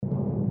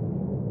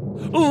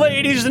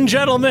Ladies and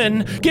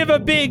gentlemen, give a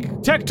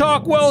big Tech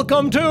Talk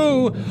welcome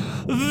to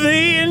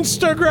the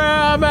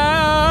Instagram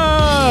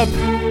app!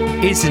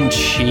 Isn't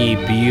she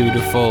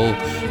beautiful?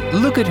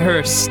 Look at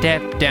her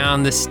step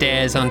down the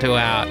stairs onto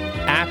our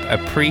App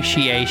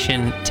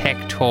Appreciation Tech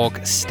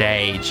Talk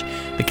stage.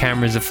 The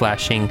cameras are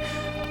flashing.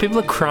 People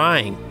are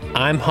crying.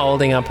 I'm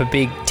holding up a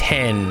big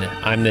 10.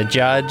 I'm the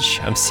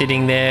judge. I'm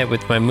sitting there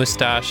with my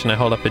mustache and I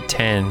hold up a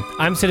 10.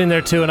 I'm sitting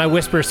there too, and I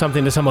whisper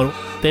something to someone.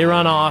 They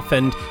run off,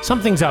 and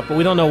something's up, but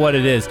we don't know what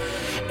it is.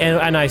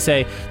 And I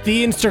say,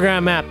 the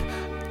Instagram app,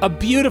 a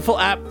beautiful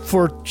app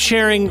for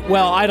sharing.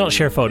 Well, I don't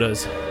share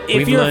photos.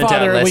 If you're a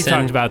father, we've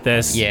talked about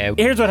this. Yeah.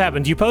 Here's what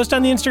happens. You post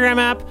on the Instagram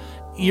app,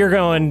 you're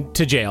going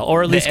to jail,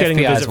 or at least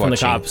getting a visit from the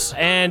cops.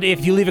 And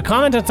if you leave a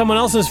comment on someone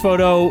else's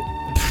photo,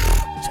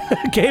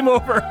 game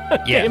over.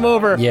 Yeah. Game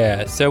over.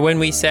 Yeah. So when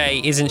we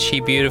say, isn't she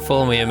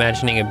beautiful, and we're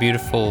imagining a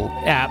beautiful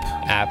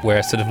app,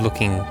 we're sort of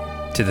looking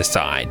to the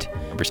side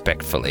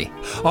respectfully.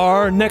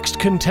 Our next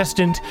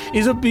contestant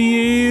is a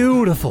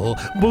beautiful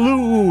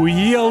blue,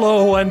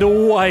 yellow,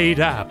 and white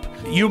app.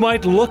 You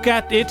might look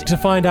at it to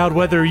find out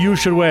whether you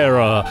should wear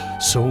a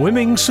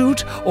swimming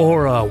suit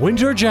or a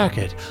winter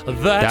jacket.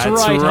 That's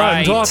right.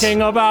 I'm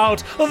talking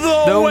about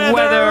the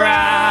weather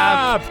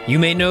app. You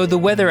may know the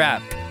weather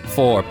app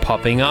for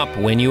popping up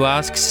when you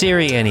ask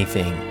Siri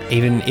anything,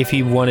 even if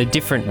you want a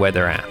different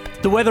weather app.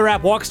 The weather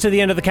app walks to the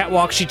end of the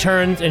catwalk, she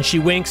turns and she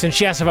winks and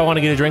she asks if I want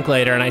to get a drink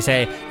later, and I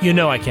say, you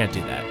know I can't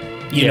do that.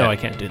 You know I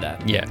can't do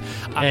that. Yeah.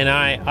 And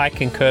I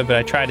concur, but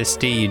I try to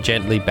steer you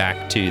gently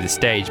back to the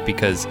stage,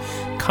 because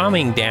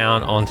coming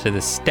down onto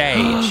the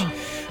stage,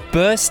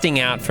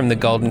 bursting out from the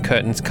golden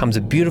curtains comes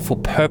a beautiful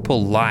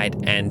purple light,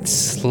 and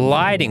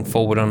sliding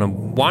forward on a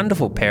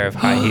wonderful pair of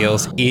high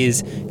heels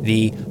is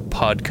the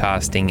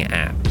podcasting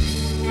app.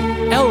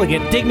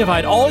 Elegant,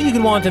 dignified, all you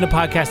can want in a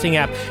podcasting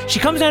app. She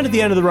comes down to the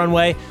end of the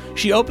runway,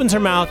 she opens her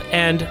mouth,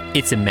 and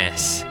it's a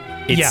mess.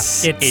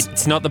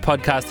 It's not the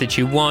podcast that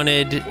you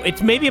wanted.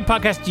 It's maybe a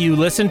podcast you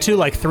listened to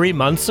like 3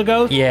 months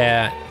ago.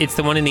 Yeah, it's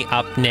the one in the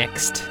Up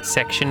Next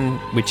section,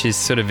 which is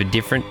sort of a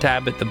different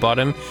tab at the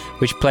bottom,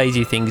 which plays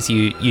you things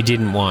you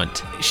didn't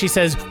want. She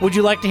says, would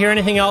you like to hear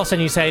anything else?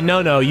 And you say,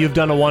 no, you've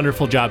done a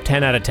wonderful job,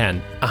 10 out of 10.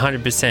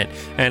 100%.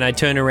 And I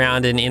turn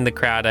around, and in the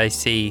crowd I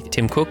see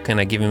Tim Cook, and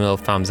I give him a little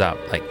thumbs up,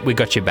 like, we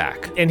got your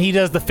back. And he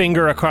does the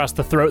finger across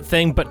the throat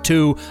thing, but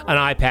to an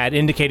iPad,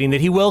 indicating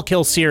that he will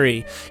kill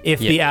Siri if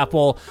the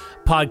Apple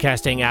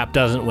podcasting app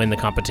doesn't win the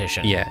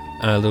competition. Yeah,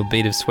 a little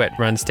bead of sweat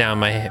runs down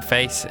my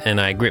face, and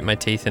I grit my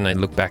teeth and I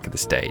look back at the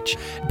stage.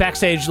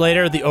 Backstage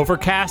later, the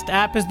Overcast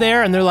app is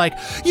there, and they're like,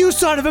 you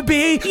son of a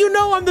bee, you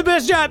know I'm the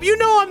best app, you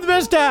know I'm the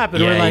best app.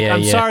 And we're like,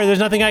 I'm sorry, there's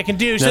nothing I can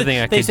do.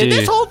 They said,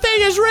 this whole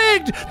thing is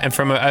rigged. And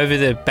from over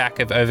the back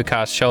of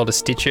Overcast's shoulder,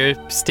 Stitcher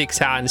sticks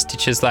out, and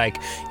Stitcher's like,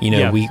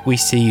 we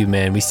see you,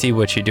 man, we see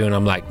what you're doing.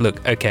 I'm like,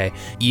 look, okay,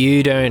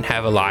 you don't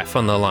have a life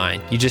on the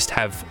line, you just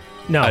have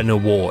an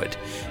award.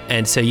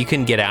 And so you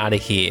can get out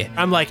of here.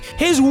 I'm like,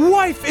 his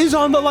wife is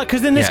on the line.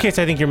 Because in this case,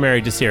 I think you're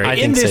married to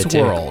Siri. In this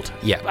world.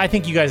 Yeah. I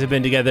think you guys have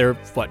been together,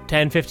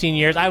 10, 15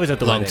 years? I was at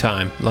the Long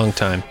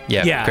time.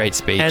 Yeah. Great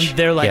speech. And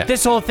they're like,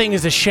 this whole thing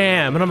is a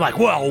sham. And I'm like,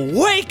 well,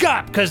 wake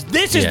up, because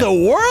this is the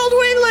world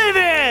we live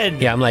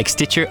in. Yeah, I'm like,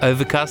 Stitcher,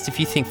 Overcast, if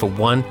you think for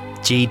 1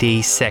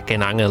 GD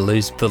second I'm going to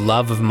lose the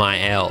love of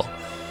my L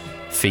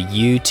for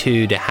you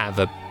two to have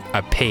a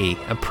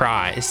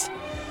prize,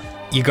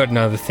 you got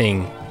another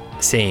thing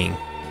seeing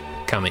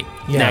coming.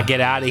 Now get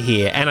out of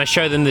here. And I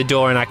show them the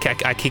door, and I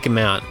kick him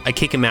out. I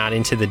kick him out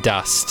into the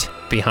dust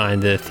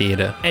behind the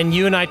theater. And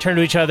you and I turn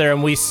to each other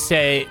and we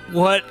say,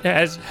 what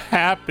has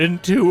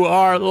happened to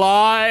our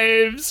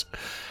lives?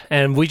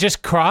 And we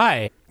just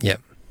cry.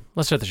 Yep.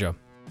 Let's start the show.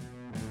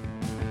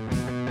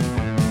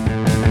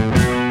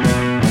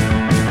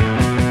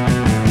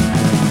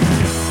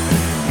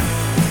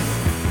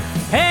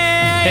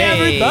 Hey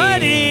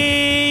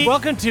everybody!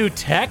 Welcome to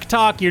Tech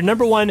Talk, your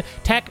number one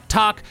tech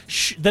talk,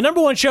 the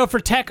number one show for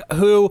tech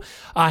who,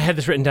 I had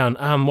this written down,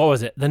 what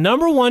was it? The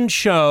number one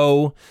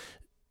show,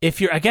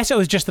 I guess it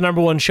was just the number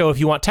one show if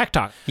you want tech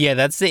talk. Yeah,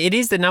 it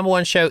is the number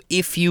one show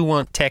if you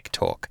want tech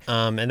talk,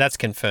 and that's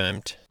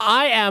confirmed.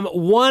 I am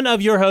one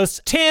of your hosts,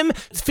 Tim,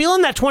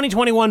 feeling that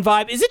 2021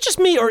 vibe. Is it just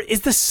me, or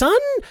is the sun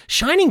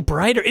shining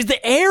brighter? Is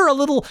the air a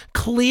little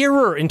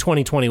clearer in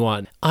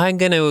 2021? I'm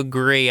going to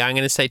agree. I'm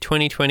going to say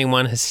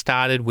 2021 has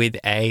started with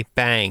a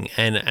bang.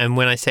 And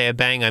when I say a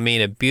bang, I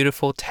mean a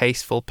beautiful,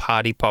 tasteful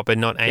party popper,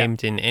 not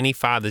aimed in any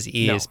father's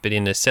ears, but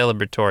in a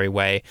celebratory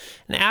way.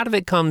 And out of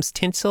it comes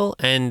tinsel,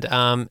 and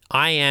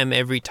I am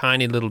every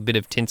tiny little bit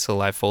of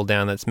tinsel I fall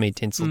down. That's me,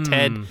 Tinsel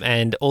Ted.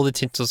 And all the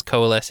tinsels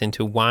coalesce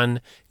into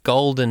one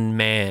golden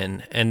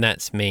man, and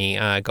that's me,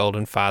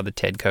 golden father,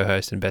 Ted,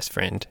 co-host and best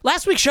friend.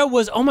 Last week's show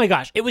was, oh my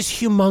gosh, it was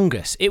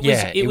humongous. It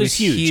was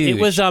huge. It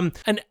was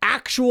an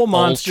actual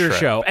monster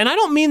show. And I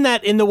don't mean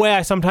that in the way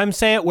I sometimes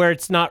say it, where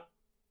it's not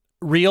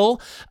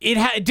real.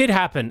 It did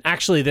happen,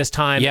 actually, this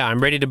time. Yeah, I'm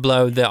ready to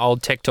blow the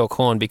old Tech Talk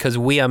horn because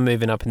we are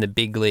moving up in the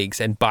big leagues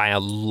and by a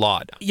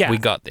lot. Yeah. We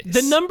got this.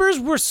 The numbers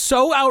were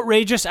so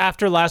outrageous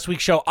after last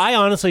week's show, I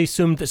honestly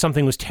assumed that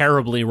something was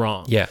terribly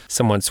wrong. Yeah,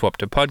 someone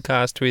swapped a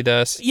podcast with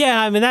us.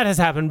 Yeah, I mean, that has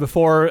happened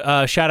before.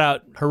 Shout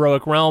out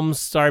Heroic Realms.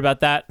 Sorry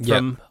about that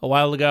from a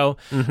while ago.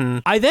 Mm-hmm.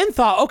 I then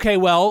thought, okay,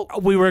 well,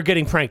 we were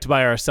getting pranked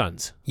by our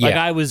sons. Yeah. Like,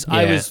 I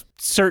was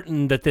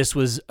certain that this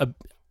was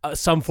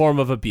some form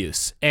of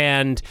abuse.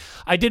 And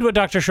I did what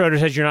Dr. Schroeder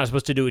says you're not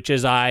supposed to do, which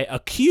is I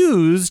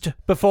accused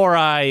before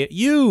I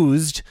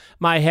used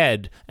my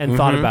head and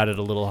thought about it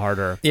a little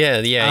harder. Yeah.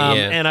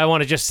 And I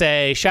want to just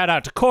say, shout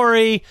out to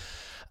Corey.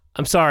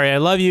 I'm sorry, I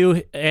love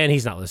you. And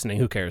he's not listening.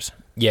 Who cares?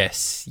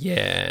 Yes,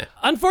 yeah.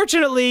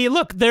 Unfortunately,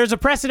 look, there's a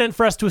precedent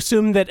for us to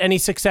assume that any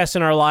success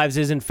in our lives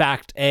is, in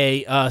fact,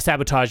 a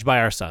sabotage by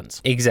our sons.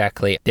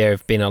 Exactly. There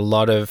have been a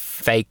lot of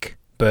fake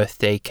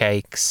birthday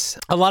cakes.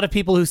 A lot of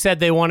people who said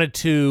they wanted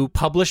to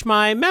publish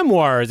my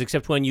memoirs,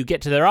 except when you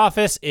get to their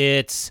office,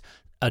 it's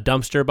a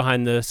dumpster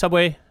behind the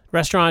Subway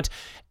restaurant,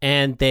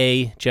 and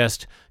they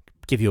just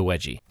give you a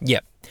wedgie.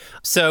 Yep.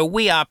 So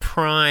we are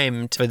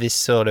primed for this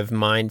sort of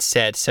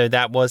mindset. So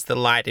that was the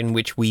light in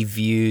which we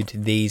viewed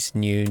these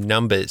new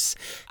numbers.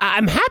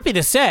 I'm happy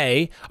to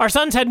say our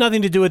sons had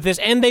nothing to do with this,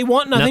 and they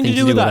want nothing to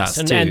do with us.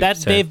 And that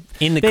so they've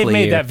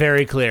made that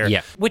very clear.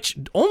 Yeah. Which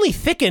only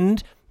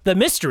thickened the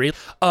mystery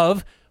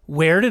of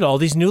where did all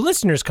these new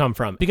listeners come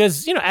from?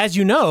 Because, as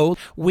you know,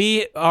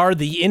 we are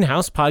the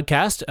in-house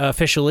podcast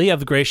officially of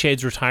the Gray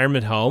Shades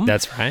Retirement Home.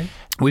 That's right.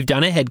 We've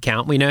done a head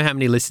count. We know how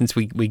many listens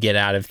we get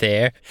out of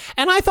there.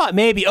 And I thought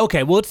maybe,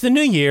 okay, well, it's the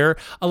new year.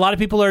 A lot of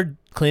people are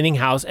cleaning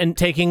house and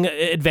taking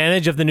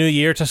advantage of the new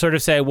year to sort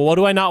of say, well, what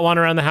do I not want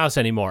around the house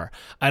anymore?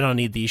 I don't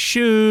need these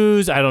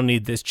shoes. I don't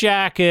need this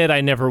jacket.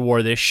 I never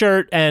wore this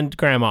shirt. And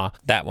grandma.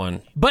 That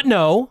one. But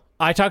no.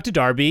 I talked to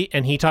Darby,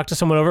 and he talked to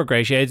someone over at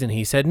Gray Shades, and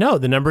he said, no,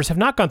 the numbers have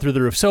not gone through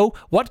the roof. So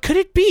what could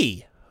it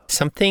be?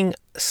 Something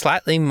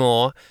slightly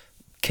more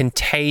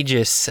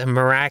contagious,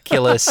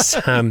 miraculous,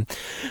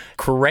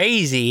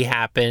 crazy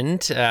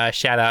happened.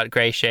 Shout out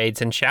Gray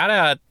Shades, and shout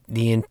out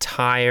the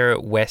entire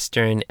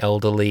Western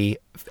Elderly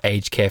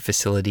Aged Care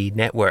Facility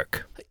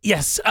network.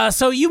 Yes.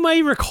 So you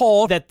may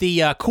recall that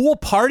the cool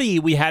party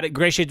we had at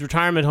Gray Shades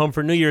Retirement Home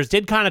for New Year's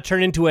did kind of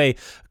turn into a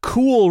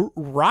cool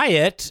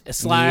riot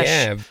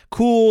 /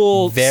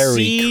 cool very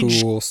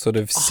siege, cool sort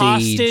of siege.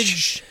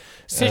 Hostage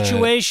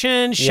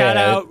situation. Shout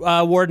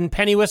out Warden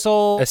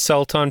Pennywhistle.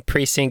 Assault on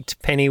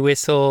Precinct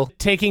Pennywhistle.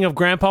 Taking of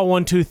Grandpa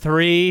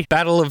 123.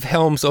 Battle of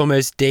Helms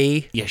Almost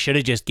D. You should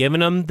have just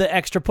given him the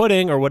extra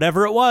pudding or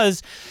whatever it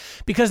was.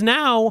 Because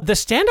now the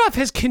standoff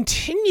has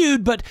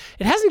continued, but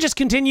it hasn't just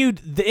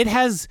continued. It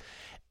has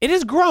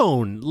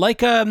grown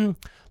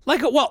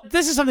well,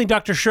 this is something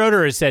Dr.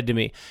 Schroeder has said to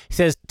me. He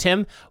says,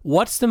 Tim,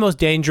 what's the most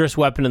dangerous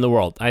weapon in the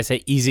world? I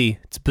say, easy.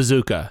 It's a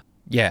bazooka.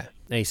 Yeah.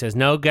 And he says,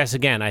 no, guess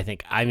again.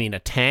 I mean a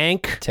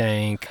tank.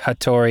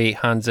 Hattori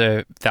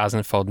Hanzo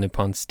 1000-fold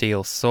Nippon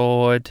steel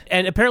sword.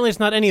 And apparently it's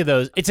not any of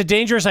those. It's a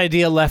dangerous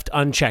idea left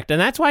unchecked.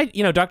 And that's why,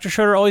 Dr.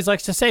 Schroeder always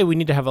likes to say we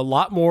need to have a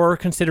lot more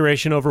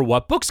consideration over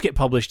what books get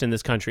published in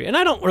this country. And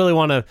I don't really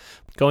want to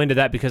go into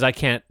that because I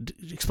can't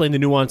explain the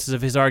nuances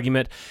of his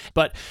argument.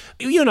 But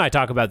you and I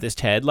talk about this,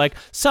 Ted. Like,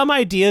 some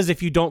ideas,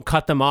 if you don't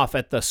cut them off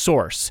at the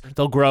source,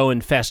 they'll grow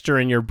and fester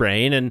in your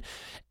brain.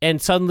 And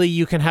suddenly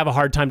you can have a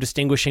hard time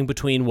distinguishing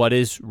between what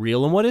is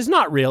real and what is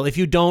not real if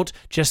you don't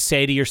just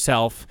say to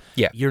yourself,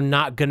 you're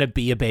not going to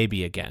be a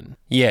baby again.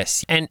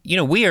 Yes. And,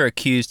 we are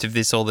accused of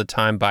this all the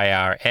time by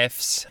our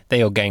Fs.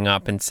 They all gang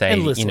up and say,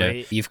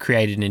 endlessly. You've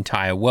created an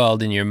entire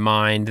world in your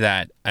mind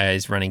that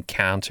is running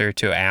counter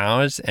to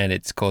ours, and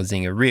it's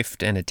causing a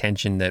rift and a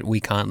tension that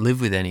we can't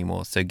live with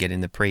anymore, so get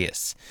in the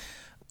Prius.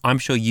 I'm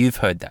sure you've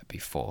heard that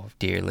before,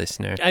 dear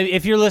listener.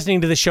 If you're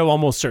listening to the show,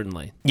 almost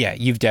certainly. Yeah,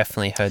 you've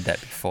definitely heard that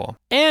before.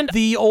 And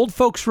the Old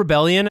Folks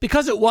Rebellion,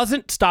 because it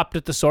wasn't stopped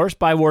at the source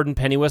by Warden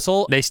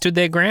Pennywhistle. They stood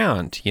their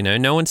ground,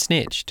 no one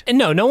snitched. And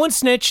no one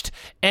snitched,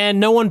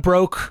 and no one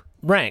broke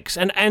ranks.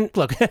 And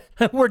look,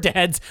 we're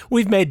dads.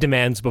 We've made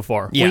demands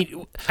before. Yeah.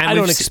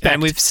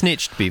 And we've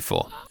snitched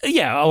before.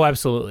 Yeah, oh,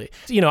 absolutely.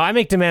 I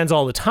make demands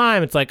all the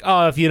time. It's like,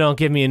 if you don't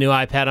give me a new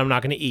iPad, I'm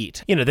not going to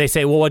eat. They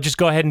say, well, just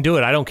go ahead and do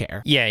it. I don't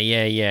care. Yeah.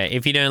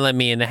 If you don't let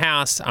me in the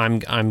house,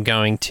 I'm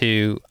going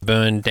to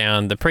burn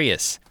down the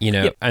Prius,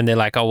 Yep. And they're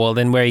like, oh, well,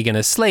 then where are you going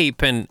to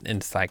sleep? And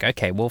it's like,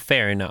 okay, well,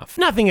 fair enough.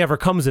 Nothing ever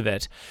comes of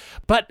it.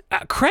 But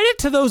credit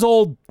to those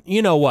old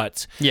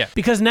you-know-whats. Yeah.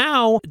 Because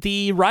now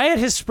the riot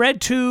has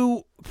spread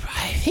to,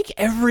 I think,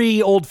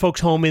 every old folks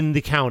home in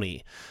the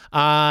county.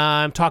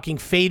 I'm talking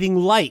Fading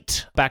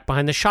Light, back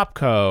behind the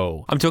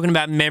Shopco. I'm talking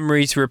about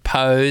Memories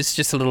Repose,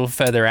 just a little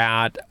further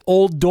out.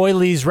 Old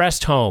Doyley's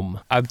Rest Home.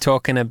 I'm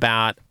talking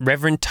about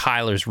Reverend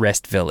Tyler's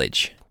Rest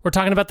Village. We're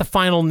talking about the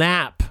Final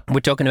Nap. We're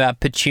talking about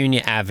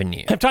Petunia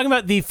Avenue. I'm talking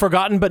about the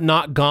Forgotten But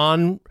Not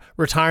Gone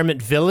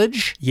retirement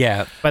village.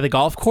 Yeah. By the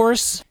golf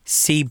course.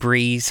 Sea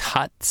Breeze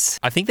Huts.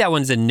 I think that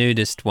one's the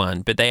nudist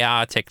one, but they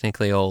are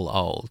technically all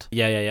old.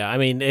 Yeah. I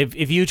mean,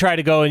 if you try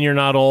to go and you're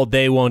not old,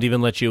 they won't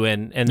even let you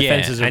in. And the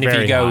fences are very high.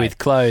 And if you go with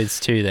clothes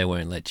too, they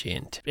won't let you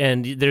in.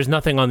 And there's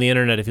nothing on the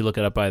internet if you look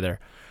it up either.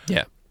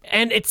 Yeah.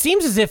 And it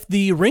seems as if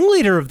the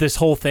ringleader of this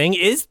whole thing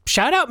is,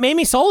 shout out,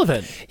 Mamie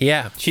Sullivan.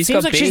 Yeah, Seems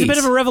like she's a bit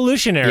of a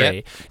revolutionary.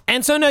 Yep.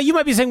 And so now you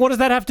might be saying, what does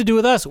that have to do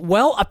with us?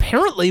 Well,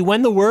 apparently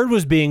when the word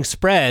was being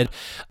spread,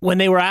 when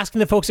they were asking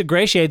the folks at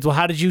Grey Shades, well,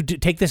 how did you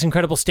take this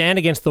incredible stand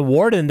against the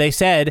warden? They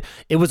said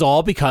it was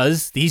all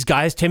because these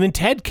guys, Tim and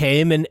Ted,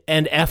 came and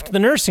effed the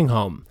nursing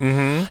home.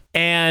 Mm-hmm.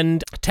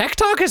 And Tech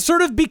Talk has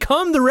sort of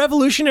become the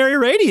revolutionary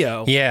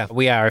radio. Yeah,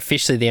 we are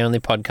officially the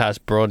only podcast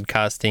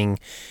broadcasting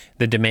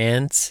the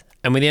demands.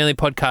 And we're the only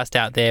podcast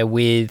out there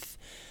with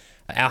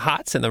our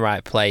hearts in the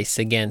right place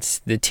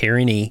against the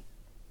tyranny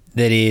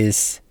that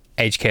is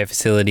aged care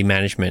facility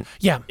management.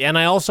 Yeah, and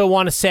I also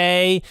want to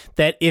say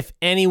that if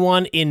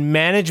anyone in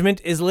management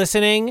is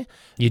listening,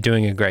 you're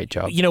doing a great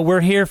job. You know,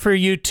 we're here for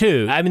you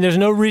too. I mean, there's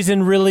no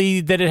reason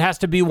really that it has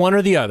to be one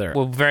or the other.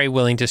 We're very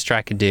willing to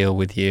strike a deal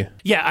with you.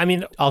 Yeah, I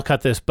mean, I'll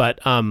cut this, but...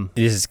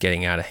 this is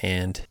getting out of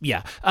hand.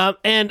 Yeah,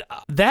 and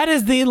that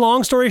is the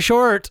long story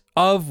short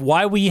of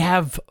why we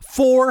have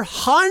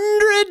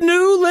 400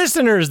 new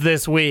listeners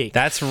this week.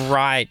 That's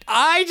right.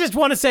 I just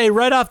want to say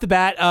right off the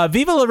bat,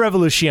 Viva la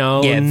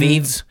Revolution. Yeah,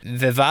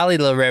 Vivali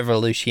la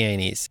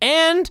Revolutionis.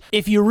 And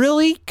if you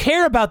really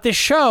care about this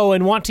show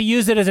and want to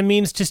use it as a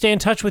means to stay in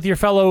touch with your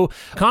fellow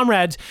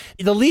comrades,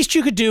 the least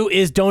you could do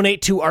is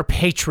donate to our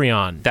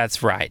Patreon.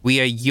 That's right.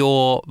 We are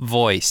your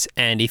voice.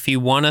 And if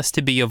you want us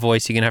to be your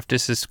voice, you're going to have to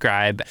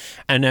subscribe.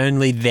 And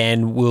only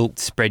then we'll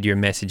spread your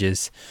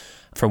messages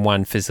from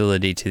one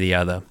facility to the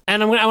other.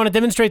 And I want to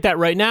demonstrate that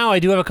right now. I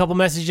do have a couple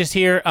messages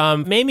here.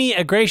 Mamie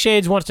at Grey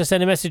Shades wants to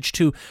send a message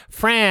to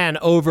Fran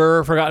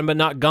over Forgotten But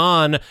Not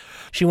Gone.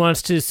 She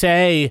wants to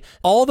say,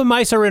 all the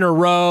mice are in a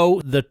row.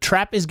 The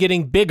trap is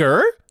getting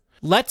bigger.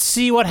 Let's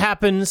see what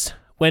happens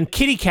when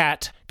Kitty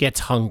Cat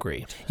gets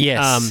hungry.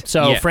 Yes.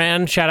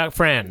 Fran, shout out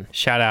Fran.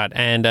 Shout out.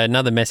 And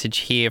another message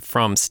here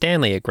from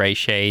Stanley at Grey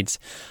Shades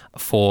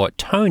for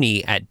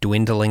Tony at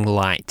Dwindling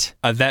Light.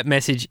 That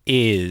message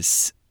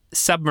is...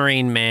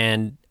 Submarine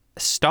Man,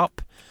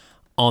 stop,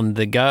 on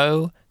the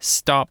go,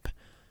 stop,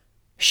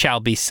 shall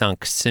be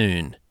sunk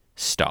soon,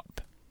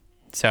 stop.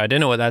 So I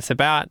don't know what that's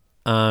about.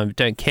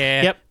 Don't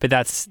care. Yep. But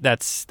that's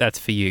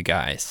for you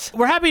guys.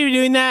 We're happy to be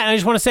doing that. And I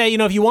just want to say,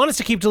 if you want us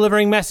to keep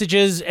delivering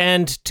messages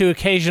and to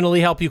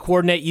occasionally help you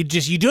coordinate, you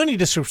do need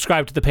to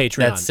subscribe to the Patreon.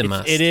 That's a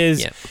must. It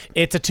is. Yep.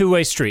 It's a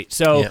two-way street.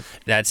 So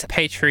that's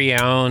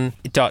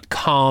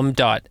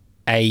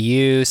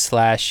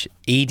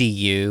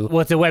patreon.com.au/edu.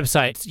 What's the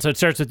website? So it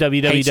starts with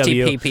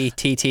www.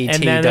 http://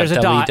 and then there's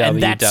a dot,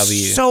 and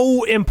that's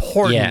so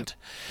important.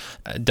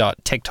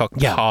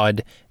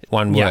 .techtokpod,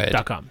 one word.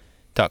 .com.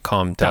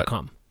 .com.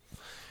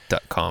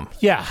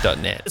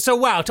 .net. So,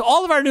 wow, to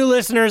all of our new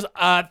listeners,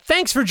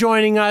 thanks for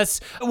joining us.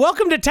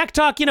 Welcome to Tech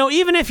Talk.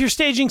 Even if you're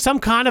staging some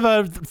kind of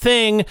a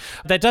thing,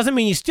 that doesn't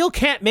mean you still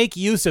can't make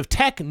use of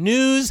tech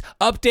news,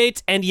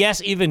 updates, and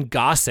yes, even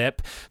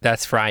gossip.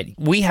 That's right.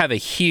 We have a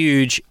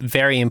huge,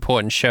 very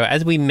important show.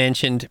 As we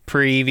mentioned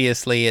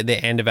previously at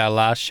the end of our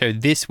last show,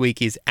 this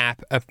week is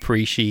App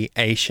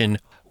Appreciation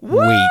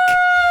Week.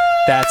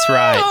 That's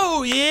right.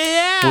 Oh,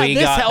 yeah. We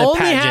this got the only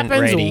pageant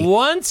happens ready.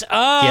 once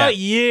a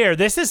year.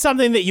 This is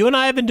something that you and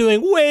I have been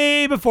doing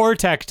way before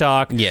Tech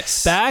Talk.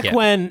 Yes. Back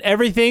when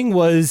everything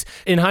was,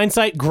 in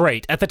hindsight,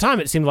 great. At the time,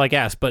 it seemed like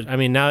ass. But,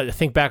 now that I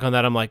think back on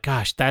that, I'm like,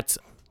 gosh, that's,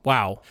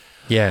 wow.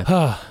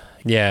 Yeah.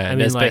 Yeah,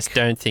 mean, best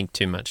don't think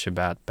too much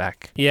about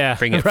back. Yeah,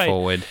 Bring it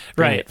forward.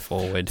 Bring it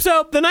forward.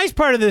 So the nice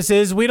part of this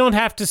is we don't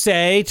have to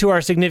say to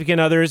our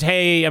significant others,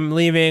 hey, I'm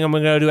leaving. I'm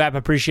going to go do App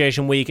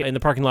Appreciation Week in the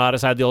parking lot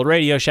outside the old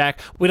Radio Shack.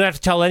 We don't have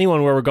to tell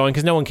anyone where we're going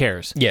because no one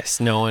cares. Yes,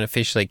 no one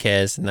officially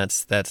cares, and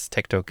that's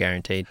Tech Talk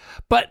guaranteed.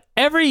 But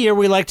every year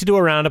we like to do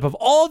a roundup of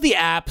all the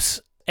apps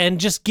and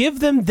just give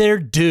them their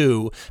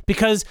due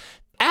because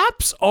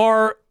apps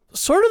are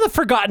sort of the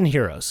forgotten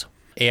heroes.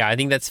 Yeah, I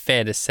think that's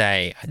fair to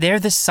say. They're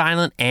the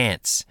silent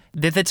ants.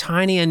 They're the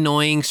tiny,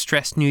 annoying,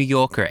 stressed New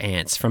Yorker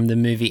ants from the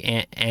movie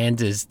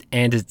Ants.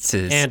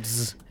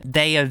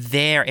 They are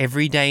there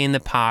every day in the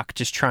park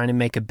just trying to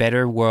make a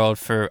better world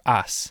for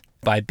us.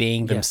 By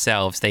being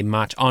themselves, they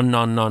march on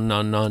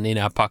in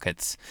our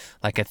pockets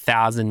like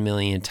 1,000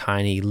 million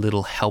tiny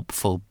little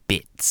helpful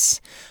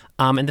bits.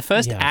 And the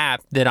first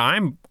app that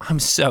I'm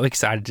so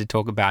excited to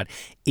talk about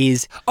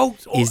is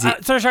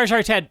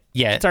sorry, Ted.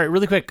 Yeah. Sorry,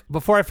 really quick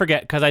before I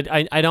forget, because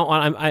I don't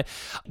want.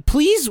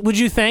 Please, would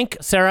you thank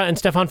Sarah and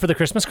Stefan for the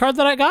Christmas card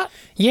that I got?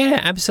 Yeah,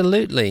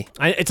 absolutely.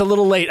 It's a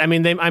little late.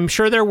 I'm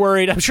sure they're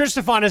worried. I'm sure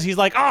Stefan is. He's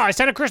like, I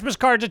sent a Christmas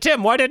card to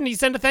Tim. Why didn't he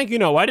send a thank you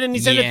note? Why didn't he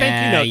send a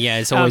thank you note? Yeah,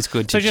 it's always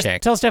good to just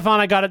check. Tell Stefan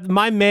I got it.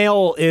 My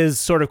mail is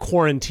sort of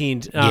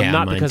quarantined,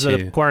 not because of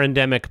the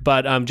quarantemic,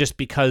 but just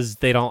because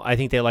they don't. I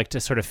think they like to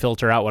sort of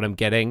filter out what I'm I'm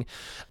getting.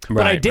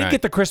 But I did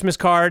get the Christmas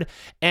card,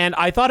 and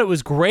I thought it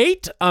was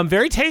great.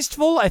 Very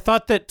tasteful. I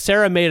thought that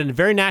Sarah made a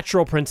very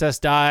natural Princess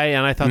Di,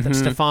 and I thought that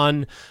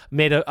Stefan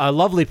made a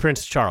lovely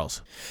Prince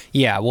Charles.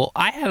 Yeah, well,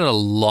 I had a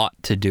lot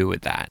to do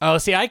with that. Oh,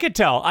 see, I could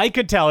tell.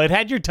 It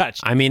had your touch.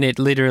 I mean, it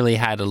literally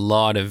had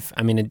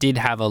it did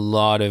have a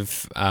lot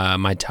of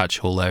my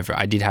touch all over.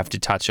 I did have to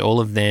touch all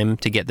of them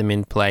to get them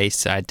in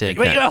place. I had to...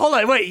 Hold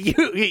on.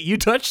 You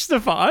touched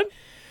Stefan?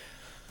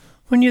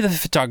 When you're the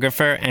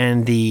photographer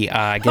and the,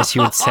 I guess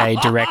you would say,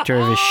 director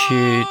of a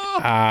shoot,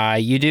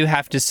 you do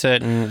have to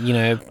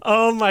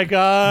oh my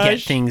gosh,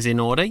 get things in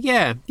order.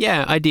 Yeah,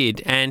 I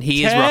did. And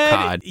he is rock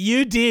hard.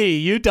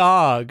 You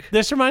dog.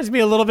 This reminds me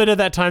a little bit of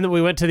that time that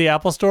we went to the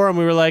Apple store and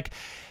we were like,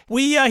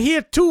 we are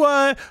here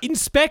to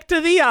inspect the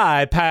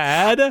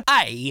iPad.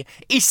 Hey,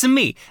 it's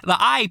me, the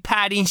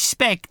iPad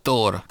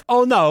inspector.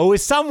 Oh no,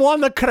 is someone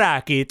to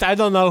crack it? I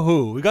don't know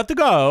who. We got to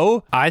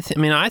go. I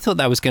thought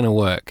that was going to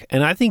work.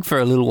 And I think for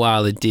a little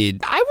while it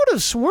did. I would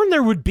have sworn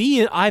there would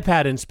be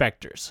iPad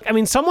inspectors. I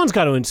mean, someone's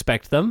got to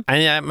inspect them.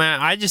 And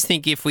I just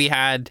think if we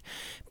had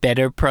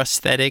better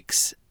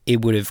prosthetics,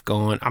 it would have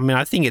gone. I mean,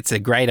 I think it's a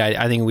great idea.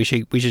 I think we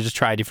should just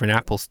try a different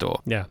Apple store.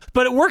 Yeah.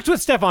 But it worked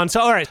with Stefan. So,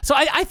 all right. So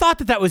I thought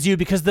that was you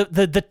because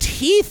the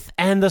teeth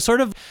and the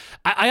sort of...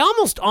 I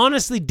almost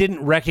honestly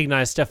didn't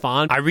recognize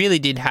Stefan. I really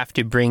did have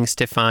to bring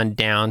Stefan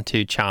down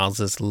to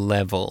Charles's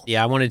level.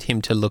 Yeah, I wanted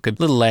him to look a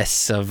little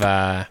less of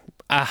a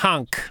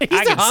hunk. I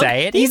can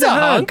say it. He's a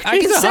hunk. I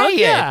can say it.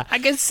 Yeah. I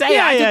can say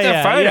it. I took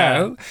the photo.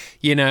 Yeah.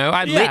 You know,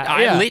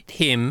 I lit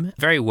him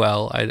very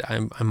well,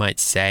 I might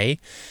say.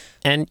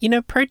 And,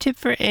 pro tip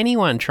for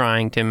anyone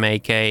trying to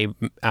make a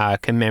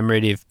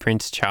commemorative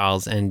Prince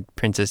Charles and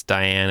Princess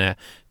Diana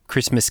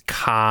Christmas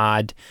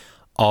card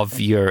of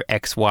your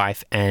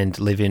ex-wife and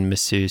live-in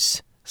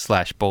masseuse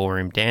 /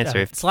 ballroom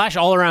dancer. /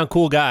 all-around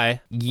cool guy.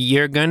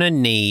 You're going to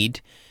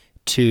need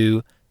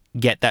to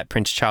get that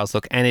Prince Charles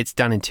look, and it's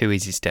done in 2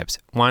 easy steps.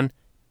 1,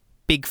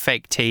 big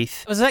fake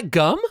teeth. Was that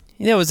gum?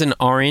 There was an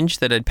orange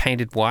that had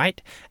painted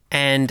white,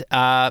 and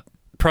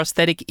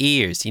prosthetic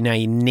ears. You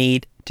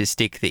need to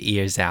stick the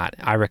ears out.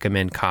 I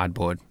recommend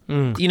cardboard.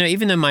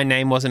 Even though my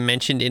name wasn't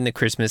mentioned in the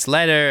Christmas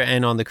letter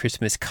and on the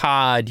Christmas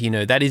card,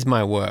 that is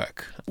my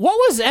work. What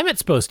was Emmett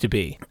supposed to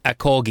be? A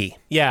corgi.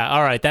 Yeah,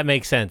 all right, that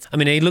makes sense. I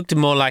mean, he looked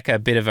more like a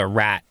bit of a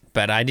rat,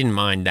 but I didn't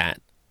mind that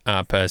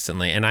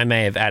personally, and I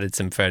may have added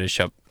some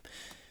Photoshop.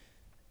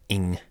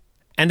 And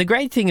the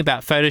great thing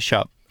about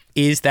Photoshop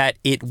is that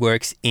it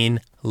works in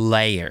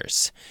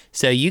layers.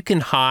 So you can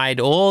hide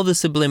all the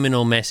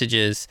subliminal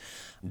messages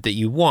that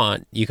you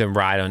want. You can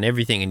write on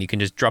everything and you can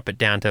just drop it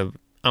down to,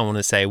 I want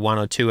to say 1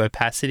 or 2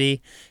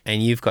 opacity,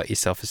 and you've got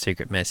yourself a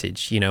secret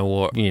message,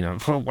 or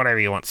whatever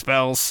you want,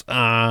 spells,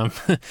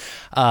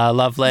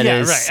 love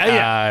letters,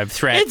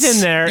 threats. It's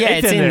in there. Yeah,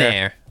 it's in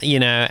there.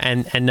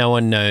 And no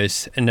one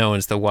knows, and no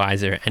one's the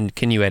wiser. And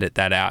can you edit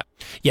that out?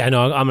 Yeah,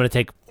 no, I'm going to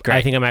take... Great.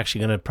 I think I'm actually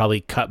going to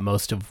probably cut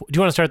most of... Do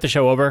you want to start the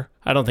show over?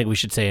 I don't think we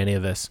should say any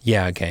of this.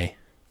 Yeah, okay.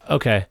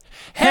 Okay.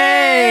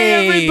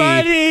 Hey,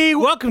 everybody!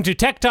 Welcome to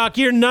Tech Talk,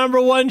 your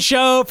 #1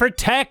 show for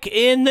tech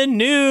in the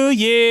new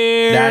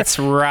year. That's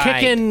right.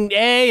 Kicking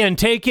A and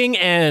taking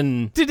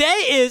N.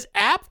 Today is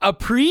App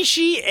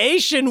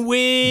Appreciation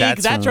Week.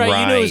 That's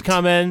right. You know who's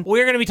coming.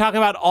 We're going to be talking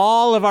about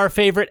all of our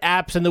favorite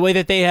apps and the way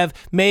that they have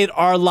made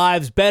our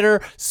lives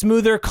better,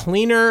 smoother,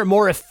 cleaner,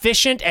 more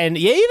efficient, and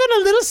even a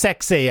little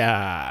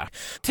sexier.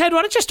 Ted,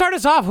 why don't you start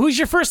us off? Who's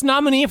your first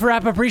nominee for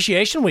App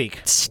Appreciation Week?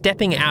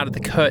 Stepping out of the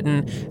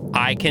curtain,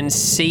 I can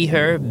see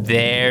her.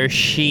 There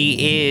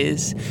she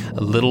is.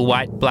 A little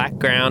white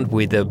background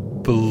with a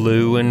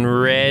blue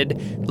and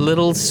red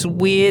little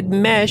weird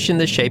mesh in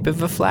the shape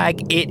of a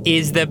flag. It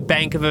is the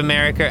Bank of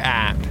America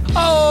app.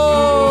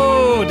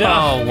 Oh,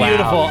 wow.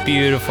 Beautiful.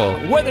 Beautiful.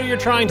 Whether you're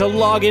trying to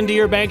log into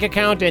your bank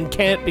account and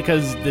can't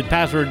because the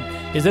password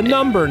is a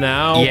number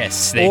now.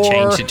 Yes, they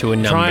changed it to a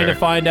number. Trying to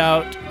find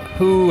out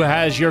who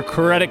has your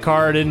credit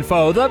card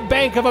info, the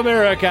Bank of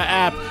America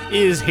app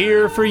is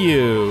here for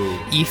you.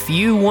 If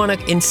you want to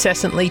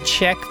incessantly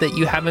check that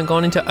you haven't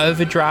gone into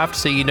overdraft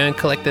so you don't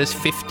collect those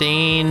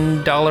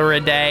 $15 a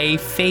day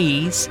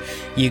fees,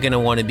 you're going to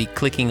want to be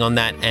clicking on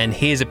that. And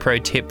here's a pro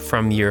tip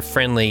from your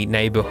friendly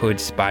neighborhood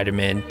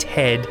Spider-Man,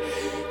 Ted.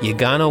 You're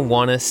going to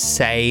want to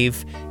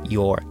save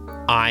your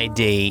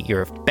ID,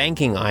 your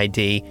banking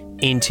ID,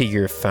 into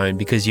your phone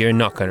because you're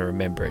not going to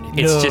remember it.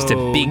 It's just a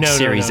big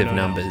series of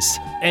numbers.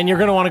 And you're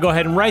going to want to go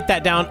ahead and write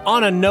that down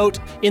on a note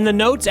in the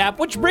Notes app,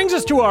 which brings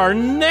us to our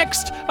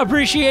next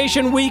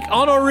Appreciation Week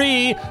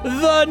honoree,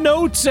 the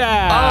Notes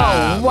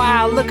app. Oh,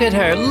 wow, look at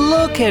her.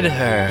 Look at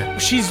her.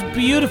 She's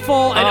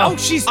beautiful. And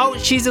she's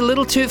a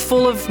little too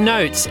full of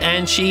notes,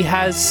 and she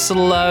has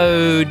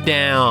slowed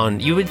down.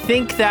 You would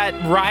think that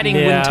writing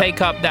wouldn't take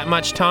up that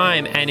much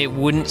time, and it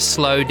wouldn't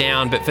slow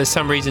down, but for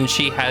some reason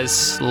she has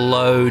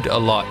slowed a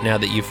lot now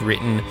that you've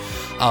written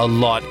a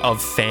lot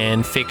of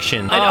fan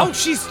fiction. And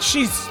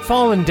she's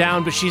fallen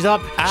down, but she's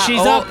up. She's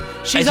up.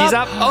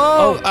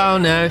 Oh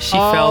no, she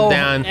fell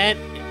down.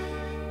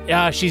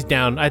 And she's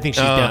down. I think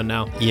she's down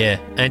now. Yeah,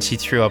 and she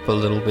threw up a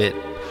little bit.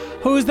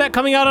 Who's that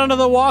coming out onto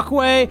the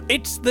walkway?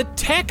 It's the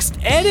Text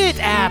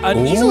Edit app,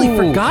 an easily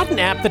forgotten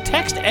app. The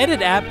Text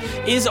Edit app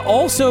is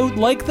also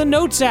like the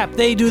Notes app.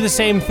 They do the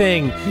same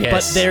thing,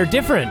 but they're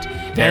different.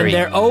 Very.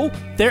 And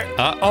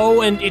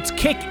and it's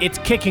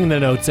kicking the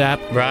Notes app.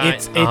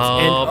 Right.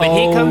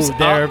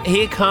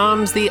 Here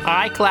comes the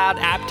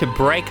iCloud app to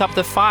break up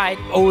the fight.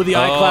 Oh, the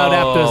iCloud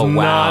app does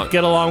not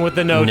get along with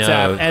the Notes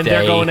app, and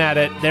they're going at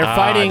it. They're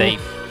fighting.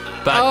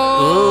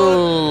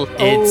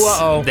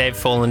 They've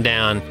fallen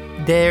down.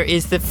 There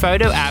is the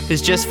Photo app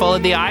has just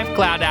followed the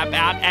iCloud app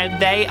out,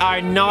 and they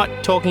are not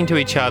talking to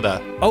each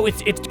other. Oh,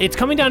 it's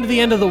coming down to the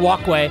end of the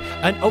walkway,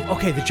 and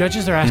okay, the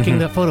judges are asking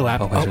the Photo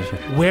app,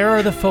 where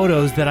are the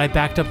photos that I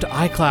backed up to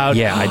iCloud?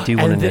 Yeah, I do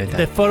want to know that.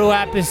 The Photo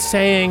app is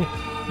saying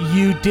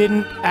you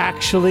didn't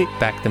actually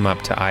back them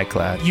up to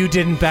iCloud. You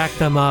didn't back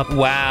them up.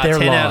 Wow, They're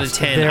 10 lost. out of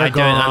 10. They're I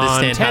gone. don't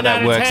understand how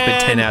that works,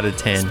 but 10 out of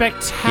 10.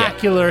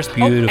 Spectacular. Yeah.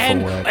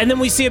 Beautiful work. And then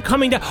we see it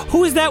coming down.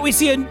 Who is that? We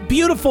see a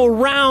beautiful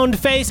round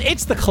face.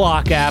 It's the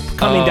Clock app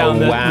coming down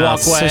the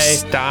walkway. So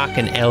stark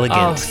and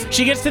elegant.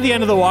 She gets to the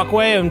end of the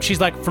walkway and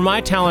she's like, for my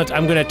talent,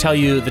 I'm going to tell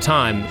you the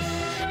time.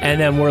 And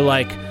then we're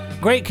like,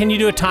 great, can you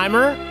do a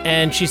timer?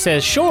 And she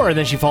says, sure. And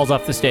then she falls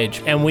off the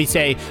stage. And we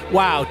say,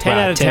 wow, 10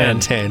 out of 10. 10 out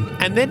of 10.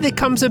 And then there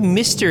comes a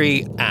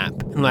mystery app.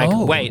 I'm like,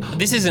 wait,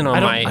 this isn't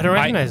on I don't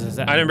recognize this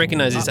app. I don't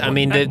recognize this. I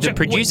mean, the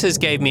producers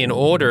gave me an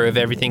order of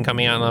everything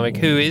coming out. And I'm like,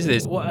 who is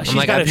this? Well, I'm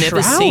like, I've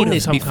never seen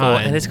this before.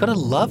 And it's got a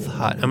love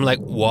heart. I'm like,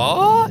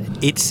 what?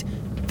 It's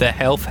the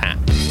Health app.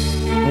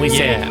 And we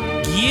say,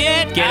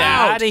 Get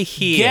out of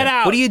here. Get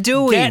out. What are you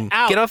doing? Get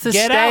out. Get off the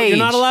Get stage. Out. You're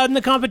not allowed in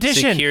the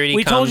competition. Security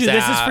we told you comes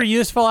this is out. for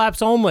useful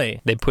apps only.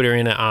 They put her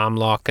in an arm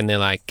lock and they're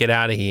like, get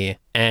out of here.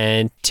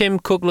 And Tim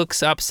Cook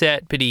looks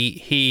upset, but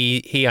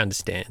he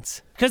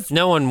understands. Because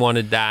no one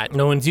wanted that.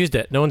 No one's used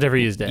it. No one's ever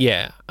used it.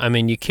 Yeah. I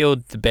mean, you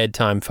killed the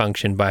bedtime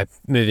function by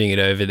moving it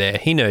over there.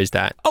 He knows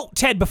that. Oh,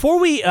 Ted, before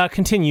we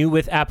continue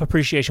with App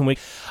Appreciation Week,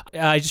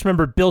 I just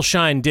remembered Bill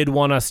Shine did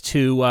want us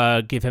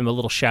to give him a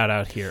little shout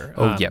out here.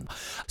 Yep.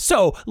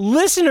 So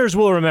listeners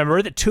will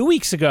remember that 2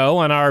 weeks ago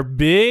on our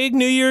big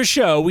New Year's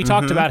show, we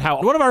talked about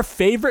how one of our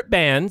favorite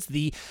bands,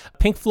 the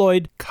Pink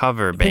Floyd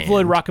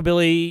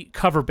Rockabilly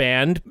cover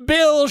band,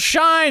 Bill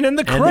Shine and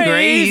the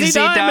Crazy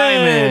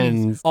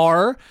Diamonds,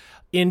 are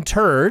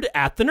interred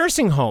at the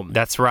nursing home.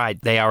 That's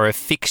right. They are a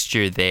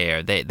fixture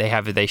there.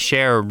 They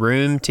share a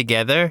room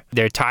together.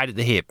 They're tied at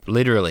the hip,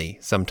 literally,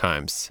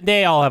 sometimes.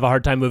 They all have a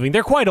hard time moving.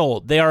 They're quite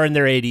old. They are in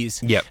their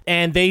 80s. Yep.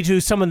 And they do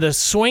some of the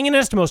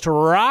swinginest, most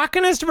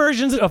rockinest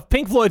versions of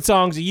Pink Floyd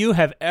songs you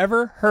have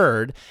ever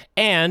heard.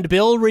 And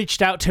Bill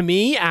reached out to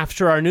me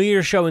after our New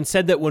Year's show and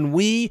said that when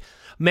we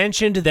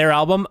mentioned their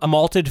album, A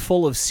Malted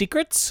Full of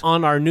Secrets,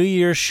 on our New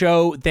Year's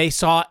show, they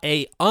saw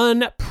a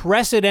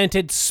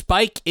unprecedented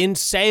spike in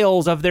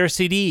sales of their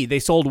CD. They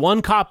sold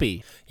one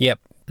copy.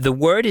 Yep. The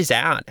word is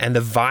out and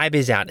the vibe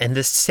is out and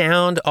the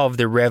sound of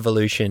the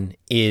revolution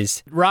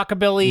is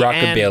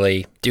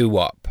rockabilly,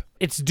 doo-wop.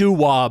 It's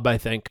doo-wop, I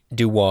think.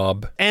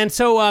 Doo-wop. And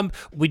so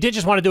we did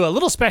just want to do a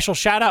little special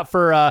shout out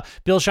for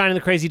Bill Shine and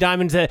the Crazy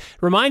Diamonds to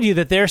remind you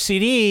that their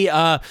CD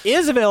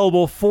is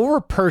available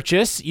for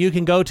purchase. You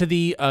can go to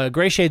the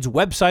Gray Shades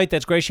website.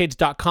 That's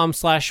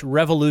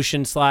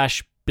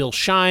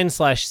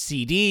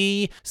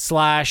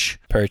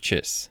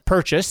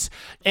grayshades.com/revolution/Bill-Shine/CD/purchase.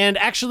 And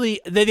actually,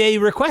 they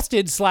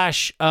requested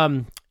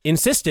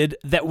insisted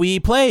that we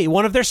play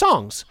one of their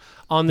songs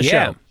on the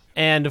show.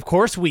 And, of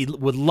course, we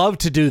would love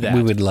to do that.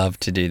 We would love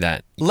to do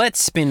that.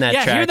 Let's spin that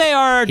track. Yeah, here they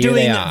are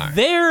doing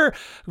their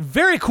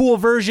very cool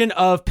version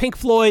of Pink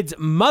Floyd's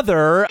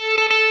Mother.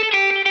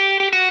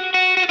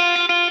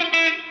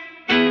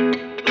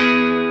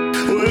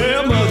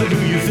 Well, Mother,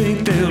 do you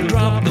think they'll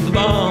drop the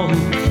bomb?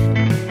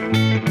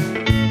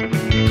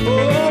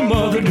 Oh,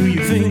 Mother, do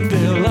you think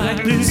they'll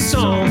like this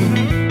song?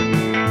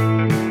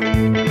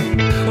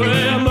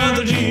 Well,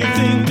 Mother, do you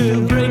think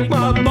they'll break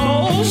my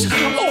balls?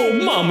 Oh,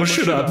 Mama,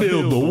 should I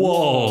build the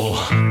wall?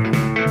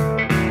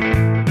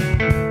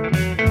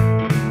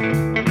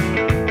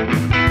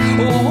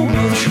 Oh,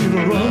 Mother, should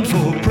I run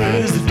for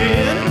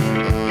president?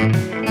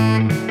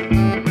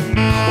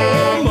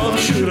 Oh, Mother,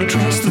 should I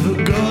trust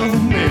the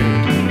government?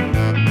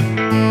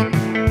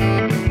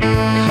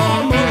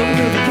 Oh, Mother,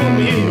 will they put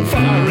me in the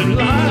firing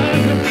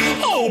line?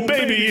 Oh,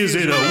 baby, is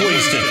it a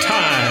waste of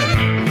time?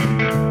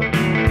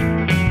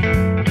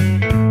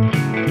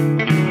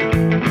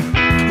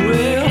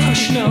 Well,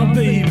 hush now,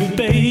 baby,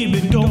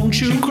 baby, don't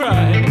you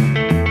cry.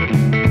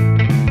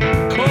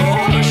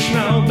 Oh, hush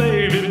now,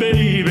 baby,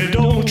 baby,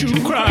 don't you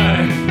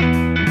cry.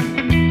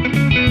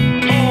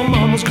 Oh,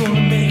 Mama,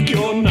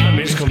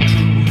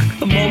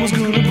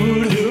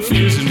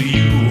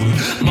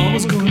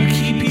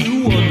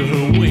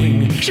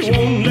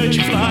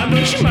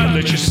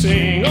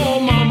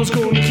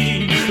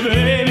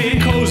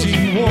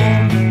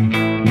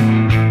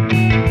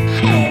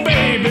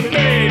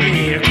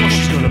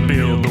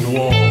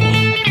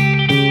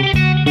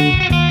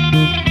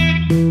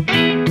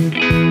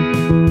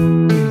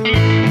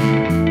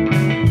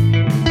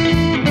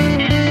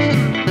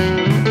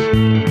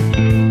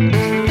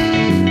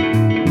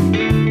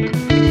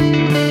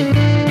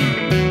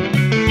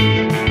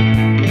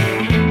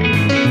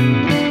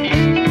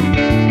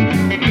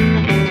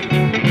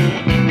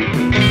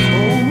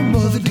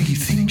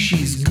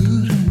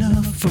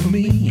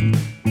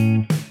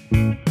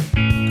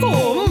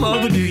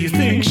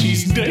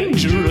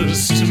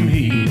 precious to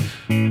me.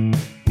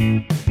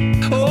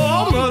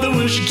 Oh, mother,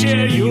 will she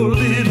tear your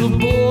little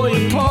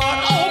boy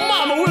apart? Oh,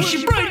 mama, will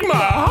she break my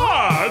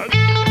heart?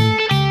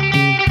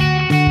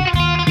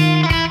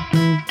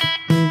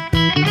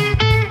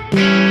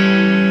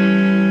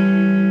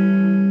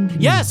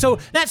 Yeah, so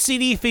that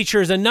CD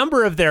features a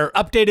number of their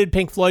updated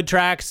Pink Floyd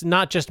tracks,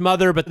 not just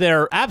Mother, but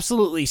their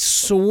absolutely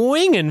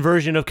swinging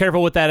version of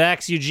Careful With That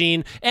Axe,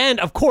 Eugene, and,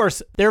 of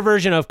course, their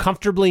version of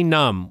Comfortably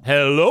Numb.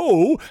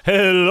 Hello?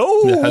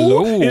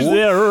 Is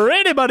there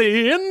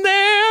anybody in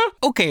there?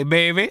 Okay,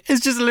 baby,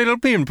 it's just a little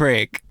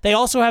pinprick. They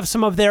also have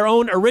some of their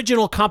own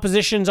original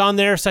compositions on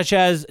there, such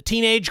as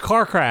Teenage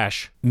Car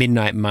Crash,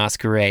 Midnight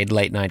Masquerade,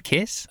 Late Night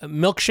Kiss,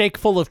 Milkshake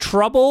Full of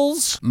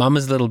Troubles,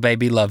 Mama's Little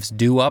Baby Loves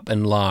Doo-Wop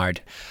and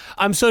Lard.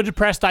 I'm So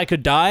Depressed I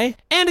Could Die.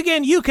 And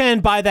again, you can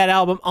buy that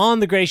album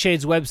on the Grey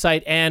Shades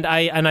website. And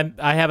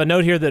I have a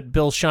note here that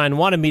Bill Shine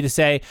wanted me to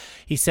say.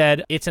 He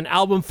said, it's an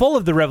album full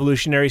of the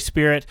revolutionary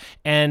spirit,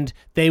 and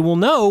they will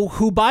know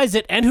who buys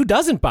it and who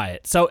doesn't buy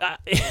it. So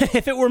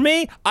if it were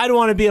me, I'd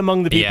want to be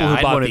among the people who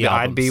bought the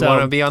album. I'd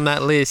want to be on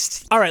that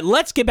list. All right,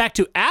 let's get back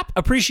to App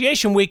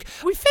Appreciation Week.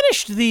 We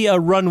finished the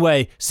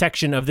runway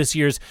section of this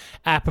year's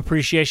App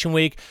Appreciation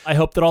Week. I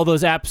hope that all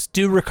those apps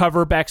do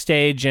recover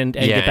backstage and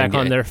get back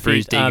on their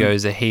feet. Bruised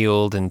egos are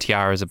healed and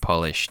tiaras are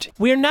polished.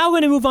 We are now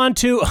going to move on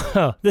to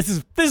this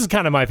is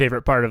kind of my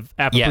favorite part of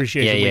App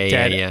Appreciation Week,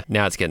 Ted. Yeah.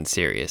 Now it's getting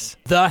serious.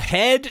 The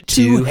head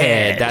to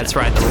head. That's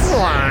right.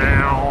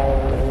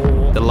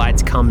 The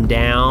lights come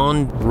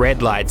down,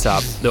 red lights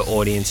up, the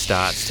audience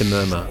starts to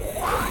murmur.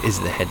 Is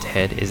it the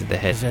head-to-head? Is it the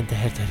head? Is it the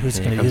head-to-head? Who's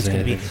going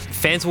to be?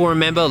 Fans will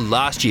remember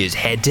last year's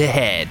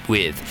head-to-head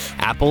with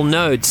Apple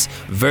Notes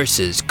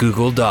versus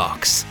Google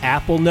Docs.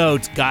 Apple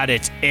Notes got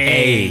its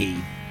A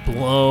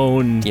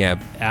blown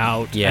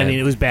out. Yeah. I mean,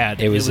 it was bad.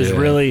 It was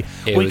really...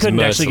 We couldn't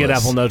merciless. actually get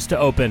Apple Notes to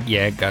open.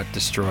 Yeah, it got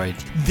destroyed.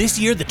 This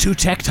year, the two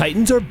tech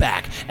titans are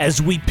back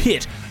as we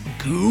pit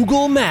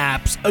Google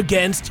Maps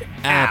against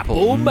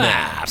Apple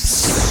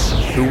Maps.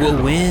 Who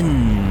will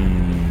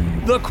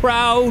win? The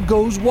crowd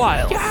goes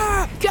wild.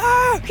 Yeah!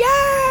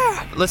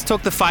 Let's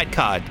talk the fight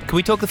card. Can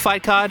we talk the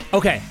fight card?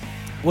 Okay.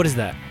 What is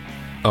that?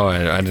 Oh,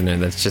 I don't know.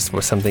 That's just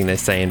something they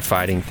say in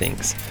fighting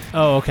things.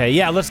 Oh, okay.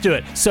 Yeah, let's do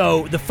it.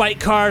 So the fight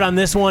card on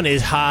this one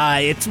is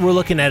high. We're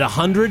looking at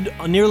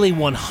nearly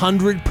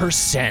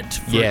 100%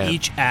 for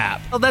each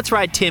app. Oh, that's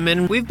right, Tim.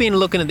 And we've been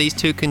looking at these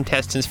two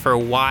contestants for a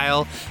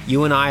while.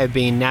 You and I have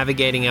been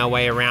navigating our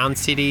way around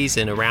cities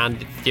and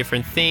around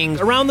different things.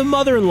 Around the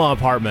mother-in-law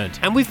apartment.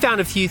 And we've found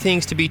a few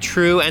things to be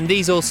true, and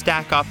these all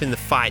stack up in the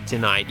fight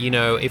tonight. You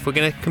know, if we're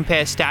going to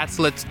compare stats,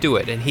 let's do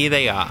it. And here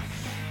they are.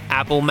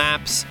 Apple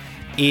Maps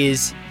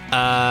is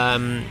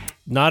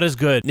not as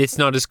good. It's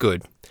not as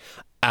good.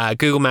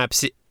 Google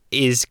Maps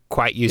is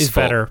quite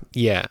useful. It's better.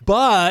 Yeah.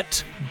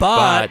 But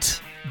Apple.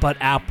 But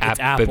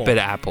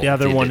Apple. The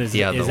other one is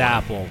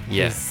Apple.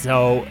 Yeah.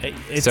 So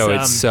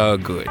it's so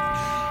good.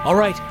 All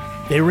right.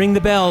 They ring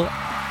the bell.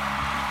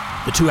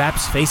 The two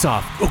apps face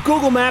off.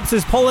 Google Maps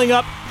is pulling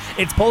up.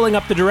 It's pulling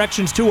up the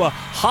directions to a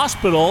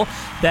hospital.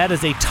 That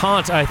is a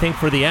taunt, I think,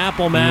 for the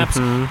Apple Maps.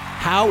 Mm-hmm.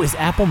 How is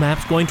Apple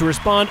Maps going to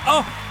respond?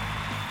 Oh,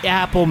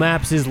 Apple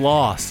Maps is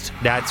lost.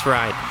 That's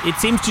right. It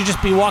seems to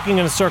just be walking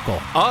in a circle.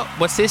 Oh,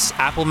 what's this?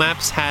 Apple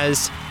Maps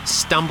has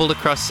stumbled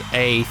across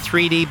a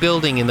 3D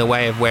building in the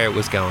way of where it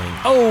was going.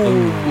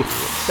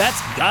 Oh, that's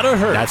gotta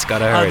hurt. That's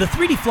gotta hurt. The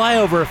 3D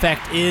flyover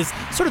effect is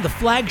sort of the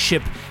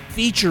flagship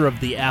feature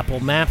of the Apple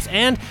Maps,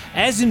 and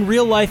as in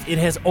real life, it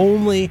has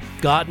only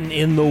gotten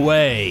in the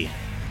way.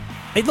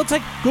 It looks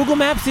like Google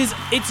Maps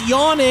it's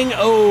yawning.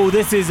 Oh,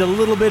 this is a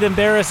little bit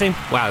embarrassing.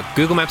 Wow,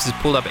 Google Maps has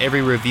pulled up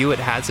every review it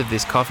has of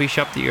this coffee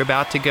shop that you're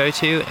about to go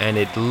to, and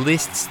it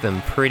lists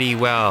them pretty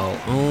well.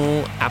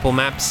 Oh, Apple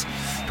Maps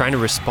trying to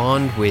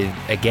respond with,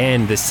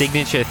 again, the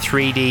signature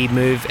 3D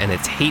move, and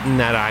it's heating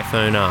that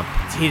iPhone up.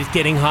 It's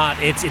getting hot.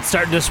 It's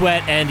starting to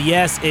sweat, and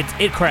yes,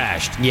 it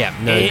crashed. Yeah,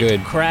 good.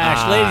 It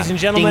crashed. Ladies and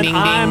gentlemen, ding,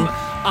 ding, ding.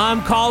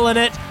 I'm calling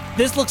it.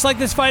 This looks like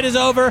this fight is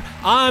over.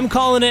 I'm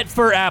calling it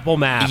for Apple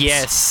Maps.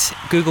 Yes,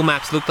 Google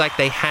Maps looked like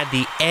they had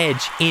the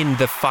edge in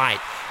the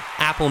fight.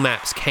 Apple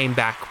Maps came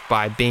back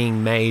by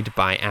being made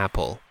by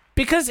Apple.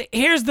 Because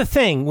here's the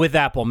thing with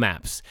Apple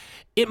Maps.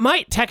 It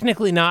might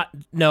technically not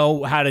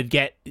know how to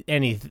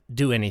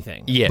do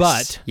anything. Yes.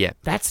 But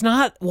that's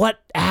not what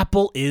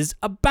Apple is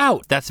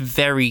about. That's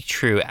very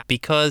true.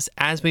 Because,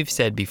 as we've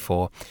said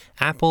before,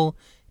 Apple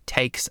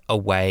takes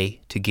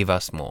away to give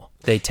us more.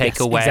 They take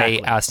away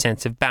our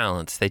sense of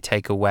balance. They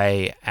take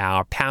away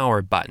our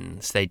power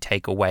buttons. They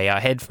take away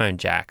our headphone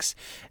jacks.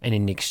 And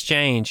in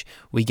exchange,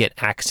 we get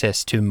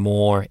access to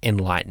more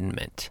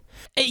enlightenment.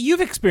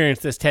 You've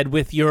experienced this, Ted,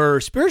 with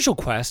your spiritual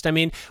quest. I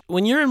mean,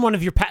 when you're in one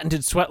of your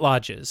patented sweat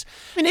lodges,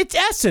 I mean, it's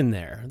S in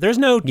there. There's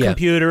no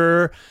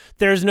computer.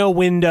 There's no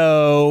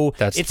window.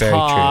 It's very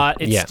hot.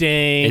 True. It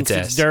stinks.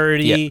 It's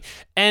dirty. Yep.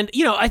 And,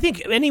 I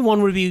think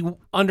anyone would be,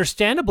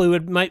 understandably,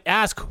 might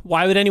ask,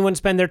 why would anyone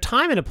spend their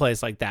time in a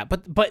place like that?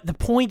 But the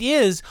point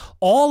is,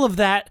 all of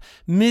that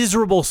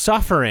miserable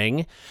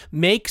suffering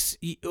makes...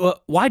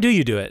 why do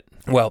you do it?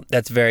 Well,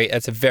 that's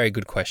a very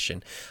good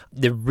question.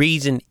 The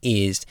reason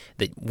is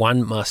that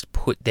one must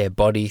put their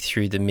body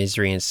through the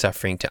misery and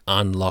suffering to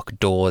unlock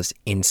doors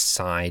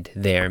inside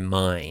their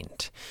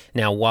mind.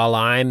 Now, while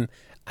I'm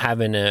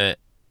having a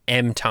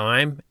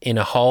time in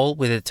a hole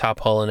with a top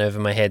hole and over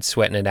my head,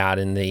 sweating it out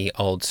in the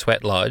old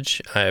sweat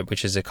lodge,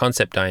 which is a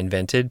concept I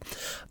invented,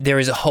 there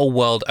is a whole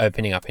world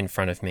opening up in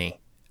front of me.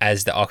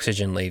 As the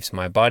oxygen leaves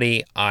my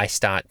body, I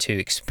start to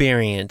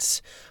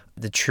experience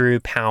the true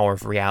power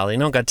of reality.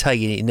 And I'm going to tell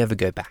you, you never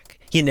go back.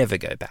 You never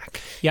go back.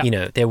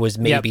 Yep. There was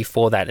me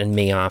before that and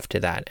me after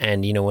that.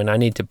 And, when I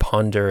need to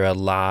ponder a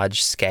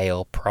large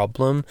scale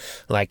problem,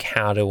 like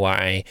how do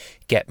I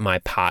get my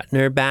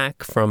partner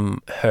back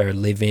from her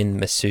live-in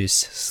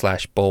masseuse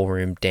 /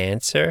 ballroom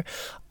dancer,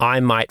 I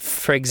might,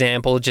 for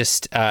example,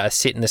 just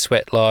sit in the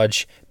sweat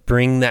lodge,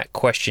 bring that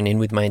question in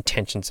with my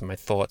intentions and my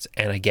thoughts,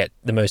 and I get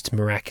the most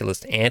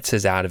miraculous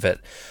answers out of it.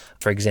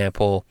 For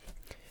example,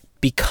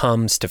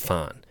 become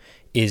Stefan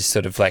is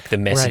sort of like the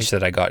message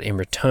that I got in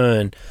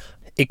return.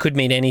 It could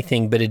mean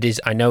anything, but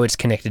I know it's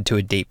connected to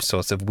a deep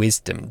source of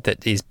wisdom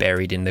that is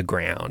buried in the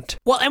ground.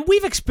 Well, and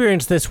we've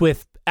experienced this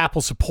with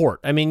Apple support.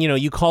 I mean,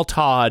 you call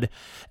Todd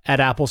at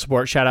Apple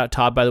support. Shout out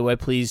Todd, by the way,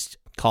 please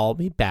call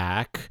me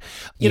back.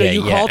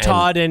 You call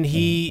Todd and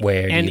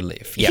where you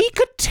live. Yep. He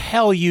could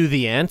tell you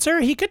the answer.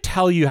 He could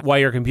tell you why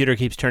your computer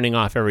keeps turning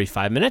off every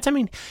 5 minutes. I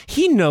mean,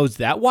 he knows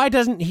that. Why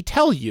doesn't he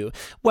tell you?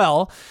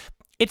 Well,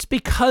 it's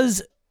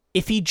because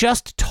if he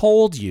just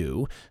told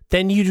you,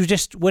 then you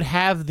just would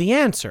have the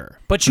answer,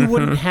 but you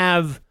wouldn't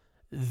have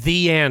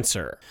the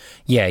answer.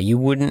 Yeah, you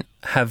wouldn't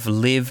have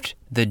lived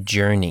the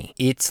journey.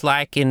 It's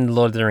like in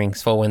Lord of the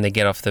Rings 4 when they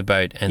get off the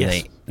boat and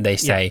they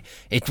say,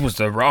 it was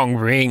the wrong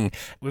ring.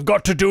 We've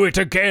got to do it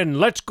again.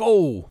 Let's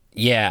go.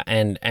 Yeah,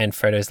 and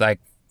Frodo's like,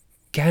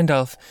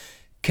 Gandalf,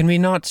 can we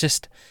not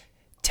just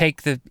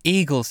take the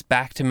eagles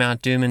back to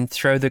Mount Doom and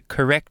throw the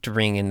correct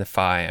ring in the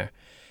fire?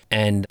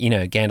 And,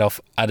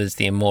 Gandalf utters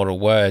the immortal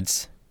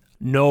words.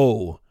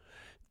 No,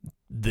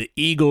 the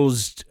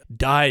eagles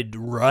died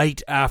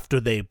right after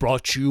they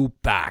brought you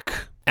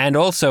back. And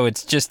also,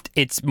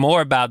 it's more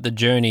about the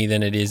journey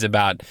than it is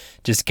about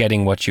just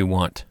getting what you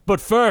want. But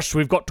first,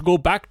 we've got to go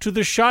back to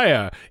the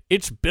Shire.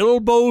 It's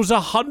Bilbo's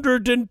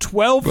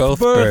 112th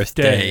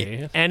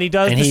birthday. And he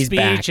does the speech,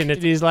 back. And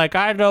he's like,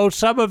 I know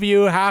some of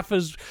you half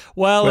as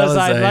well as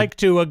I'd like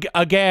to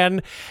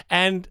again,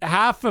 and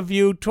half of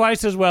you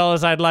twice as well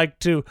as I'd like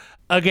to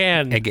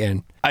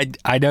again.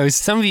 I know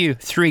some of you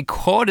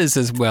 3/4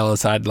 as well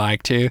as I'd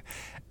like to.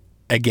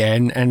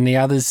 Again, and the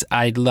others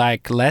I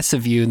like less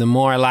of you. The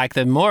more I like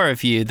the more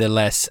of you, the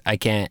less I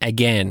can.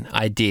 Again,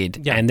 I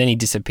did. Yeah. And then he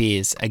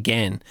disappears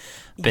again.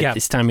 But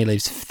this time he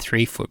leaves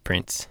 3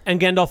 footprints. And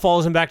Gandalf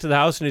follows him back to the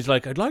house and he's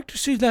like, I'd like to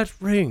see that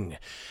ring.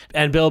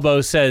 And Bilbo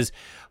says,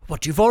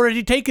 but you've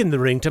already taken the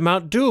ring to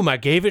Mount Doom. I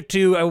gave it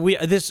to we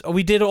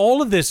did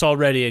all of this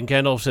already. And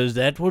Gandalf says,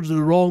 that was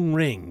the wrong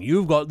ring.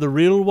 You've got the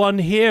real one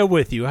here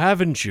with you,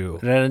 haven't you?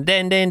 And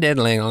there's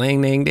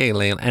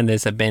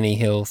a Benny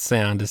Hill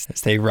sound as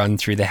they run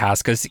through the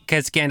house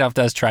because Gandalf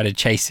does try to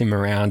chase him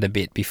around a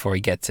bit before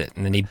he gets it,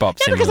 and then he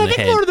bops him on the head. Because I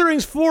think Lord of the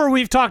Rings 4,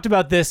 we've talked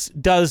about this,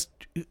 does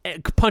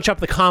punch up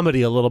the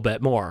comedy a little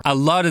bit more. A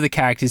lot of the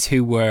characters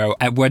who were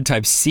at one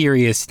time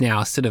serious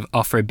now sort of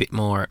offer a bit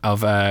more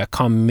of a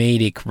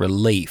comedic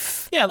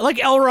relief. Yeah, like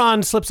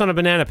Elrond slips on a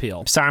banana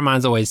peel.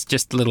 Saruman's always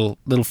just little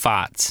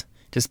farts.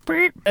 Just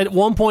beep. At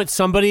one point,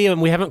 somebody, and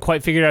we haven't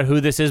quite figured out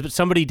who this is, but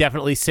somebody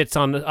definitely sits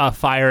on a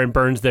fire and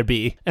burns their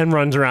bee and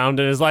runs around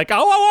and is like,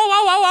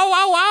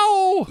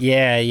 oh.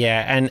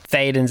 Yeah. And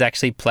Théoden's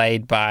actually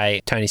played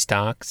by Tony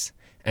Starks.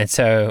 And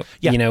so,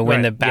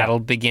 when the battle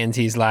begins,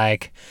 he's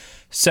like,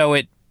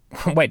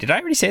 wait, did I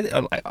already say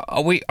that?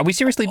 Are we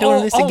seriously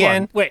doing this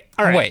again? Wait,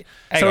 all right. Wait.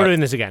 So we're doing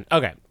this again.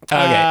 Okay.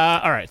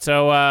 All right.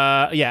 So,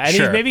 and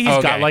sure. maybe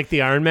he's got like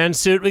the Iron Man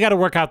suit. We got to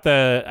work out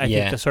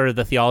the sort of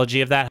the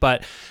theology of that.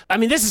 But, I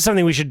mean, this is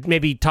something we should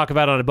maybe talk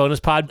about on a bonus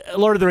pod.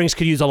 Lord of the Rings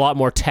could use a lot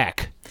more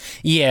tech.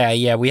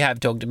 Yeah, we have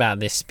talked about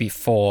this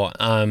before.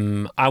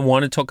 I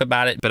want to talk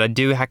about it, but I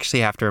do actually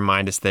have to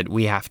remind us that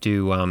we have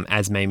to,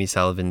 as Mamie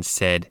Sullivan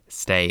said,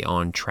 stay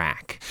on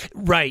track.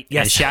 Right,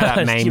 yes. And shout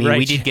out, Mamie. Right.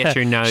 We did get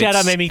your notes. Shout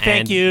out, Mamie.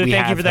 Thank you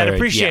for that.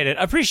 Appreciate it.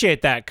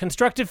 Appreciate that.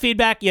 Constructive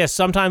feedback, yes,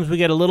 sometimes we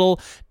get a little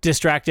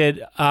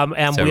distracted,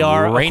 and so we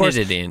are, of course,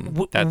 it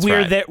in. That's we're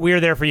right. there. We're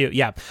there for you,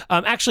 yeah.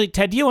 Actually,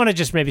 Ted, do you want to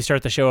just maybe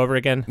start the show over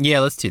again? Yeah,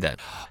 let's do that.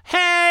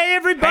 Hey,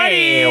 everybody.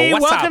 Hey,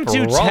 what's Welcome up?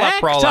 to Roll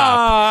Tech up.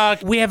 Talk.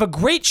 We have a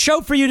great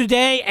show for you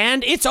today,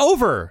 and it's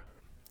over.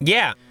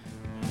 Yeah.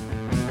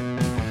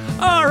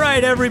 All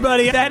right,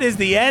 everybody. That is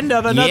the end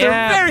of another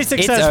very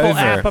successful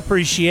App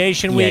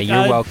Appreciation Week.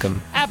 Yeah, you're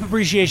welcome. App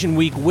Appreciation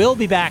Week will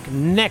be back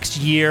next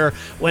year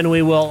when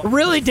we will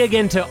really dig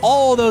into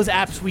all those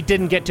apps we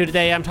didn't get to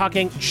today. I'm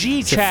talking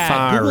GChat,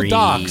 Safari. Google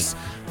Docs,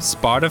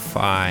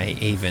 Spotify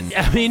even.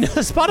 I mean,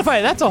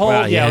 Spotify, that's a whole,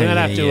 Well, we're yeah, going to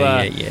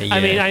yeah, have to, yeah. I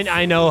mean,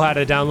 I know how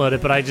to download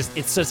it, but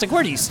it's just like,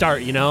 where do you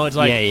start, you know? It's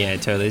like, yeah,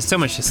 totally. There's so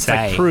much to it's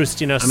say. like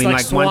Proust, you know, I mean,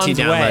 like once you Swan's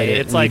download Way. it,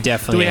 It's like,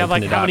 definitely do we have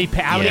like open it how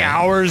many up.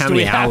 hours How do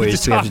many we have hours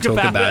to do we have to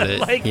talk about it?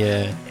 Like,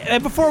 Yeah.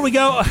 And before we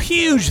go, a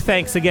huge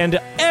thanks again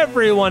to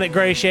everyone at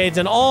Gray Shades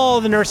and all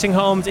the nursing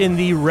homes in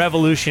the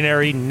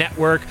Revolutionary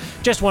Network.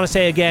 Just want to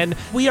say again,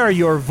 we are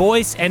your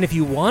voice, and if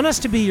you want us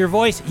to be your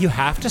voice, you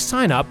have to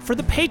sign up for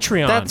the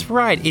Patreon. That's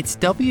right. It's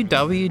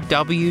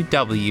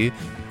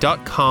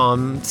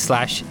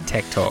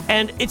www.com/techtalk.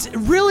 And it's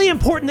really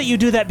important that you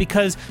do that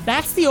because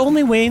that's the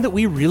only way that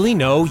we really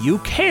know you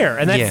care.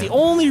 And that's the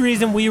only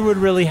reason we would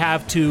really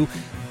have to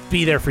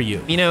be there for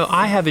you. You know,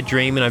 I have a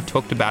dream, and I've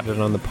talked about it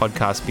on the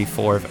podcast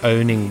before, of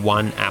owning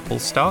one Apple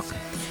stock.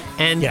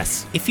 And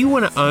if you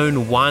want to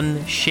own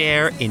one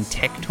share in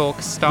Tech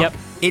Talk stock,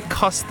 it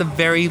costs the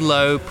very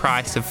low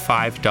price of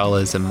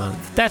 $5 a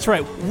month. That's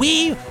right.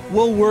 We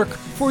will work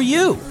for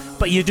you,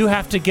 but you do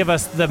have to give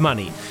us the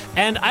money.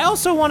 And I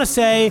also want to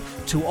say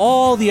to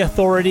all the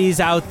authorities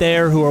out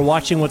there who are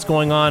watching what's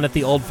going on at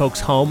the old folks'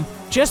 home,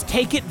 just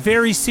take it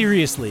very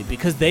seriously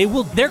because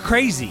they're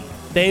crazy.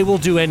 They will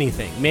do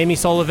anything. Mamie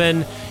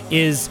Sullivan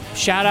is,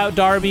 shout out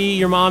Darby,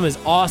 your mom is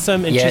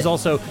awesome, and she's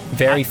also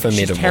very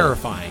formidable. She's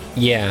terrifying.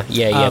 Yeah.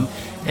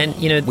 And,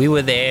 you know, we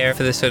were there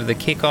for the sort of the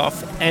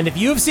kickoff. And if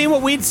you've seen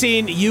what we'd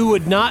seen, you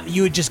would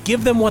just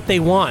give them what they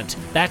want.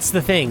 That's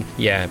the thing.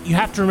 Yeah. You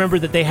have to remember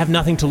that they have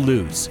nothing to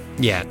lose.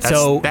 Yeah,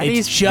 that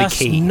is just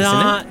the key,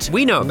 not isn't it?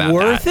 We know about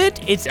worth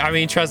that. it. I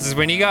mean, trust us,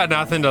 when you got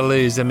nothing to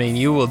lose, I mean,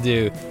 you will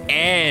do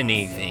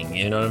anything,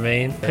 you know what I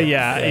mean?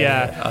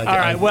 Yeah. All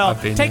right, well,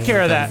 take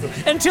care of that.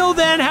 Until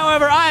then,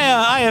 however,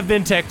 I have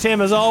been Tech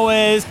Tim as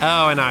always.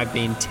 Oh, and I've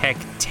been Tech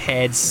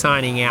Ted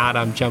signing out.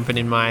 I'm jumping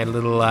in my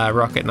little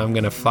rocket and I'm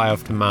going to fly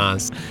off to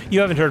Mars.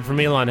 You haven't heard from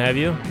Elon, have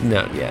you?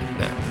 No, yeah,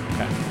 no.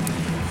 Okay.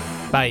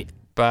 Bye.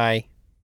 Bye.